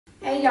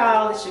Hey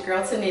y'all, it's your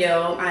girl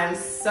Teneille. I'm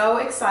so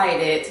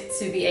excited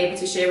to be able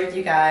to share with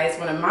you guys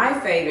one of my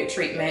favorite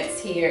treatments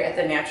here at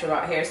the Natural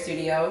Rock Hair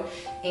Studio.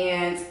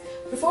 And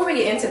before we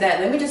get into that,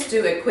 let me just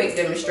do a quick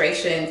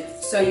demonstration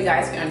so you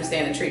guys can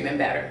understand the treatment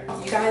better.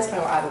 You guys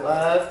know I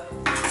love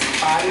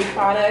body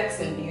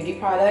products and beauty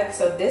products.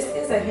 So this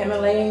is a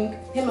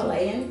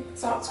Himalayan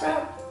salt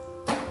scrub.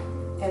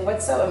 And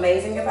what's so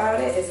amazing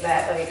about it is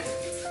that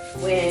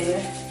when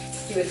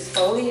you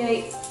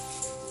exfoliate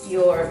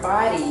your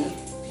body,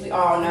 we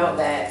all know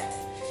that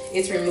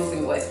it's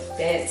removing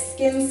dead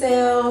skin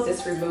cells,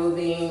 it's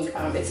removing,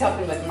 it's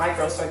helping with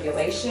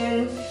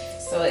microcirculation.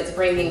 So it's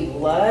bringing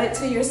blood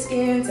to your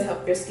skin to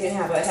help your skin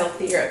have a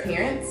healthier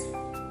appearance.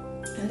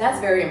 And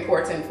that's very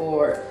important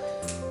for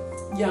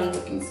young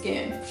looking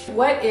skin.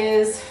 What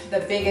is the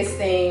biggest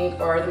thing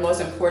or the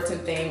most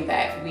important thing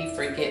that we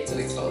forget to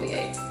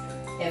exfoliate?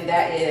 And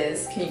that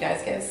is, can you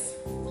guys guess?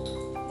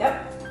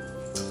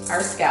 Yep,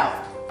 our scalp.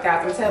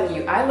 Guys, I'm telling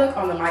you, I look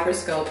on the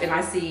microscope and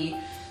I see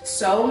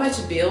so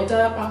much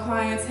buildup on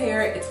clients'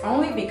 hair. It's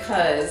only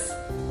because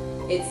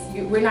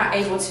we're not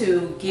able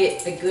to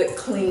get a good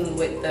clean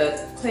with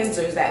the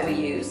cleansers that we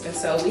use. And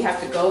so we have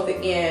to go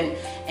in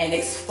and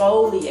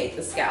exfoliate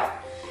the scalp.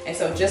 And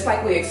so just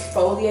like we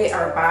exfoliate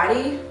our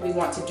body, we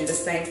want to do the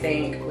same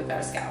thing with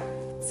our scalp.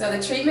 So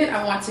the treatment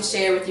I want to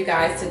share with you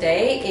guys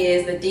today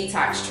is the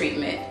Detox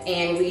treatment.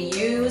 And we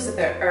use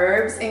the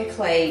Herbs and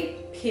Clay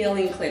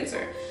Peeling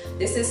Cleanser.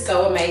 This is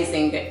so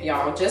amazing,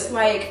 y'all. Just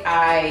like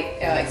I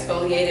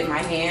exfoliated my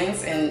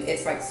hands and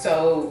it's like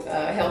so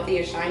healthy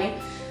and shiny,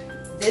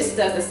 this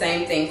does the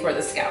same thing for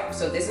the scalp.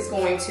 So this is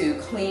going to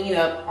clean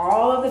up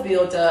all of the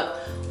buildup,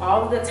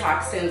 all of the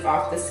toxins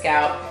off the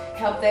scalp,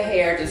 help the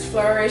hair just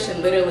flourish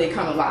and literally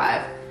come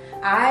alive.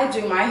 I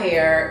do my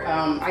hair,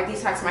 I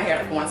detox my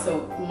hair like once a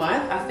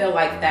month. I feel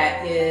like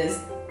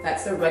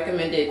that's the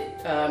recommended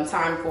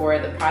time for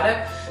the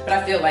product, but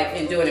I feel like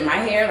in doing it in my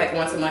hair, like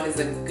once a month is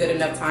a good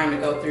enough time to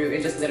go through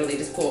and just literally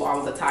just pull all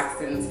of the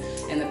toxins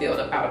and the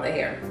buildup out of the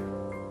hair.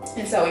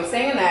 And so in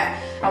saying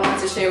that, I wanted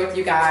to share with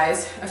you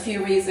guys a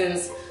few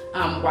reasons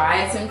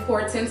why it's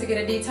important to get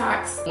a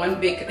detox. One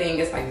big thing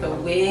is like the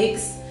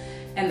wigs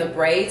and the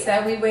braids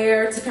that we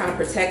wear to kind of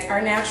protect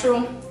our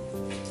natural.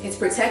 It's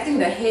protecting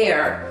the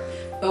hair,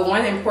 but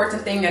one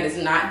important thing that it's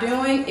not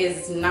doing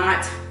is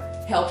not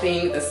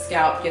helping the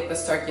scalp get the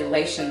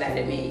circulation that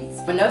it needs.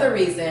 Another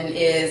reason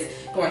is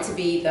going to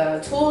be the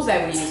tools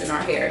that we use in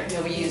our hair. You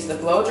know, we use the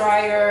blow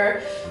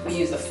dryer, we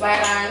use the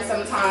flat iron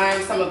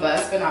sometimes, some of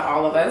us, but not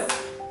all of us.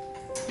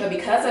 But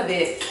because of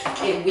it,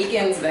 it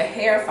weakens the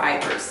hair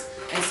fibers.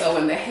 And so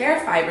when the hair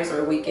fibers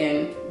are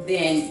weakened,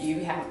 then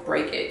you have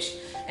breakage.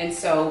 And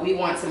so we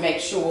want to make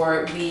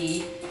sure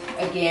we,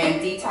 again,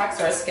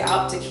 detox our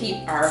scalp to keep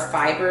our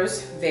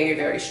fibers very,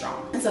 very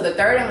strong. And so the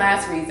third and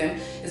last reason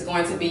is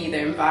going to be the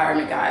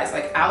environment, guys.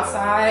 Like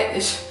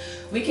outside,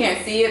 we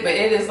can't see it, but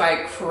it is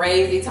like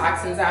crazy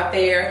toxins out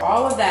there.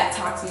 All of that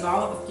toxins,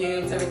 all of the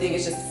fumes, everything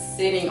is just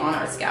sitting on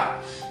our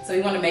scalp. So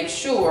we want to make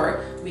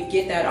sure we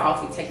get that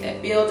off, we take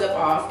that buildup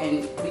off,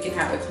 and we can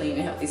have a clean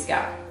and healthy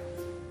scalp.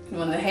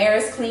 When the hair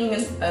is clean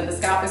and the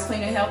scalp is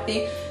clean and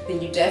healthy,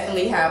 then you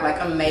definitely have like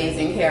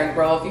amazing hair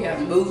growth. You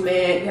have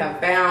movement, you have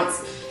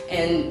bounce,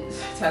 and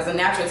as a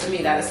natural, to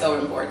me, that is so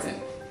important.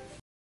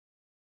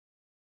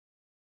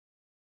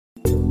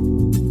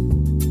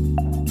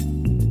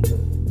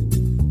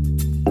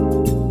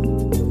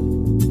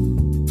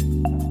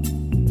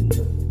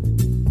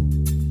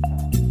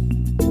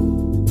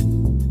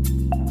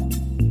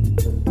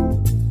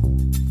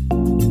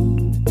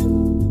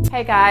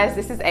 Hey guys,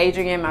 this is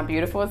Adrienne, my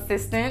beautiful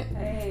assistant.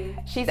 Hey.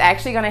 She's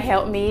actually going to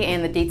help me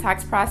in the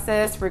detox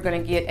process. We're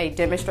going to get a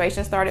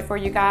demonstration started for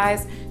you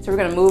guys. So we're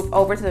going to move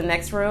over to the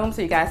next room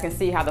so you guys can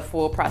see how the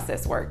full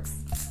process works.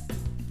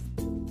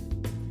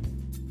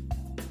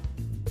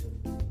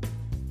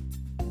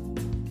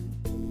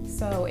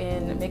 So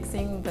in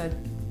mixing the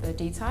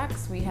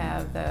detox, we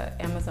have the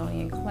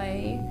Amazonian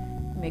clay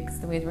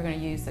mixed with, we're going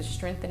to use the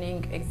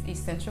strengthening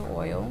essential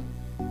oil.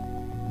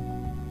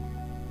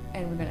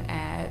 And we're going to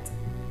add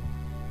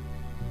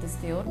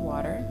distilled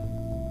water.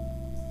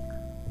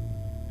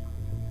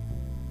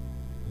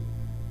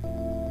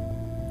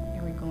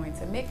 And we're going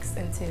to mix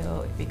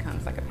until it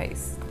becomes like a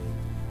paste.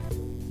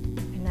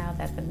 And now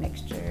that the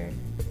mixture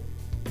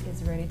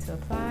is ready to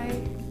apply,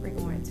 we're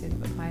going to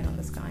apply it on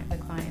the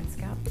client's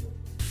scalp.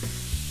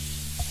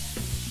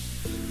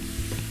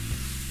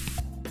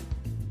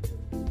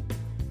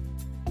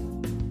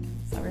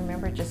 So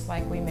remember, just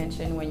like we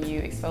mentioned, when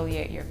you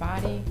exfoliate your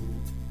body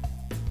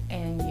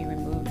and you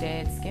remove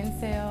dead skin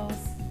cells,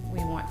 we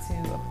want to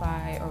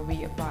apply or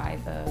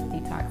reapply the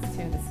detox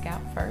to the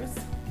scalp first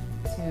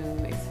to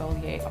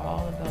exfoliate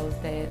all of those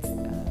dead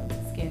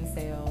skin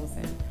cells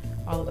and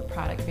all of the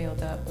product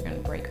buildup. We're going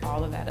to break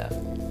all of that up.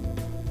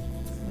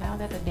 So now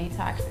that the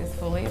detox is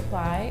fully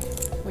applied,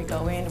 we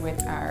go in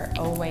with our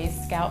Always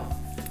Scalp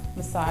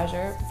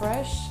Massager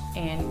brush,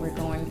 and we're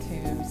going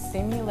to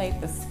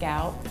stimulate the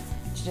scalp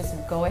to just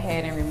go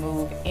ahead and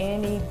remove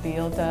any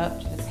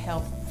buildup, to just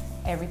help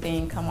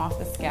everything come off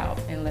the scalp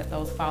and let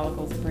those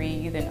follicles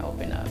breathe and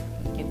open up.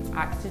 Get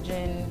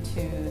oxygen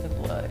to the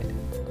blood.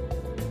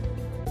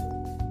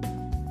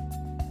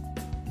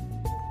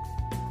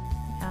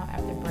 Now,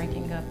 after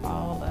breaking up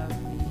all of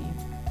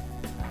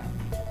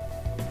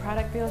the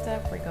product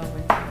buildup, we're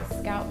going to a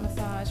scalp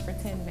massage for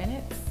 10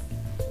 minutes.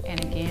 And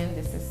again,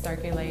 this is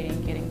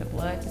circulating, getting the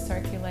blood to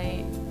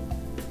circulate,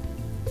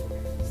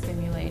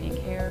 stimulating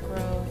hair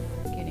growth,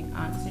 getting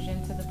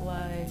oxygen to the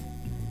blood,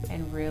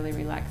 and really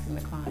relaxing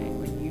the client.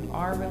 When you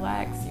are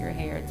relaxed, your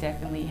hair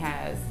definitely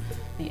has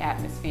the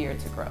atmosphere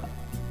to grow.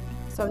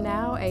 So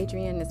now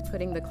Adrienne is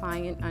putting the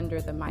client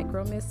under the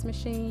micro mist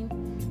machine.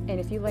 And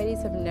if you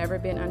ladies have never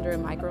been under a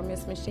micro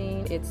mist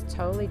machine, it's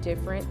totally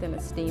different than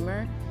a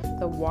steamer.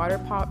 The water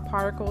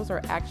particles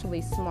are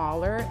actually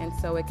smaller, and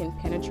so it can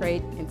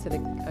penetrate into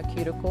the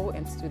cuticle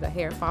and to the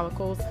hair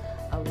follicles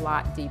a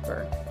lot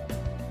deeper.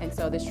 And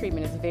so this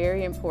treatment is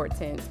very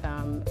important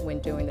when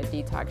doing the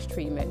detox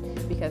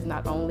treatment, because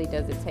not only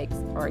does it take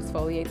or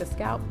exfoliate the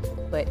scalp,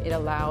 but it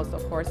allows the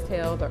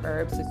horsetail, the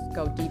herbs to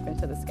go deep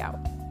into the scalp.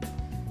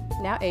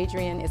 Now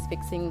Adrienne is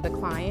fixing the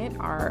client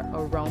our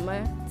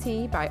aroma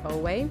tea by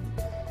Owe.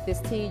 This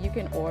tea you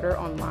can order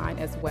online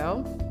as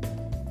well.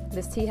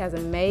 This tea has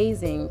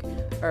amazing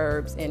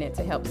herbs in it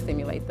to help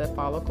stimulate the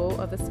follicle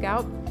of the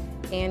scalp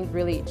and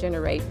really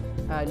generate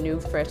new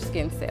fresh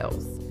skin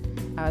cells.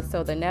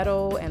 So the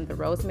nettle and the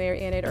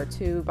rosemary in it are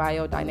two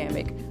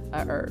biodynamic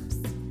herbs.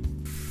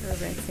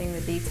 We're rinsing the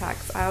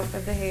detox out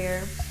of the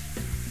hair,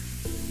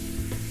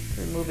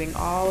 removing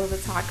all of the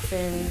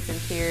toxins,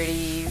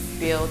 impurities,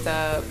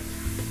 buildup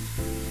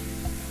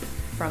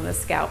from the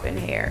scalp and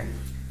hair.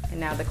 And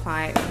now the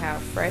client will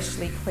have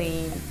freshly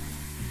clean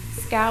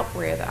scalp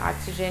where the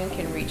oxygen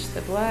can reach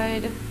the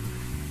blood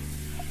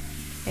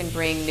and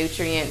bring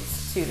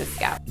nutrients to the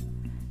scalp.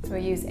 So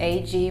we use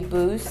AG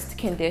Boost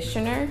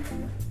Conditioner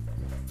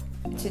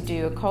to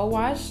do a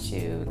co-wash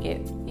to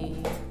get the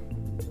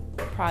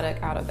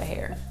product out of the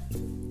hair.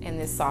 And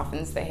this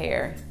softens the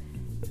hair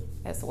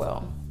as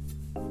well.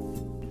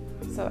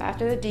 So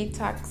after the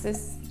detox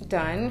is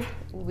done,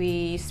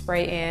 we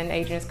spray in,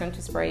 Adrienne's going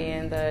to spray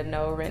in the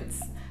no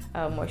rinse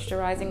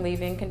moisturizing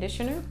leave-in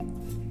conditioner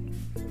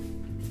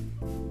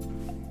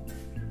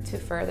to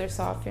further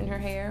soften her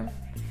hair.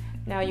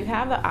 Now you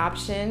have the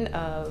option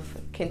of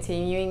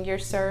continuing your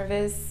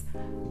service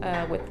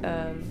with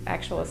a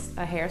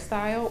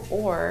hairstyle,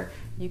 or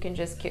you can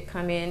just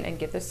come in and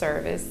get the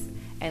service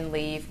and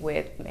leave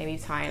with maybe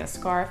tying a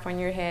scarf on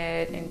your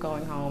head and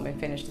going home and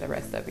finish the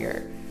rest of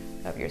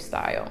your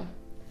style.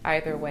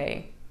 Either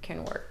way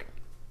can work.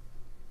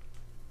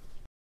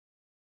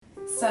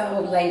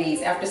 So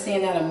ladies, after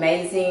seeing that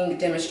amazing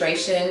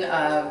demonstration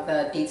of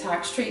the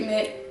detox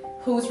treatment,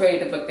 who's ready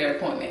to book their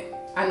appointment?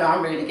 I know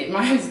I'm ready to get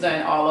mine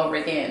done all over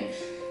again.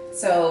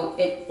 So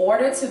in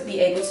order to be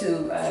able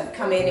to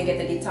come in and get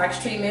the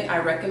detox treatment, I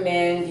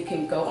recommend you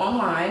can go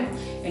online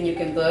and you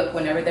can book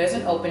whenever there's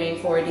an opening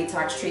for a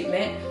detox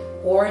treatment,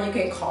 or you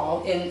can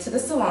call into the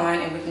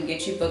salon and we can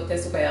get you booked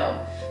as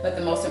well. But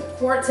the most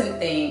important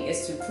thing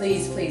is to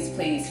please, please,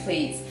 please,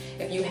 please,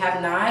 if you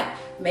have not,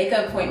 make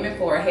an appointment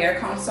for a hair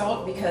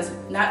consult, because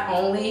not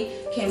only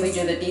can we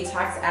do the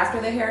detox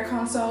after the hair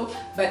consult,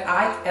 but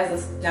I,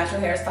 as a natural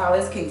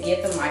hairstylist, can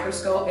get the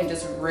microscope and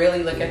just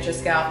really look at your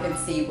scalp and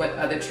see what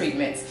other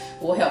treatments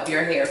will help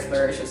your hair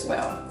flourish as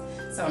well.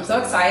 So I'm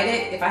so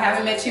excited. If I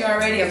haven't met you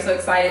already, I'm so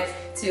excited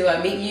to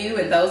meet you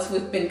and those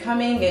who've been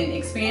coming and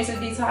experiencing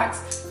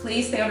detox.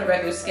 Please stay on a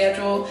regular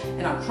schedule,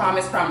 and I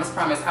promise,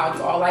 I'll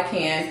do all I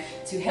can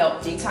to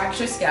help detox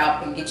your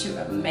scalp and get you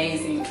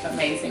amazing,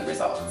 amazing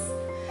results.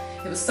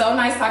 It was so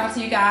nice talking to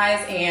you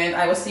guys, and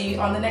I will see you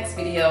on the next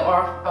video,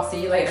 or I'll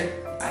see you later.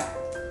 Bye.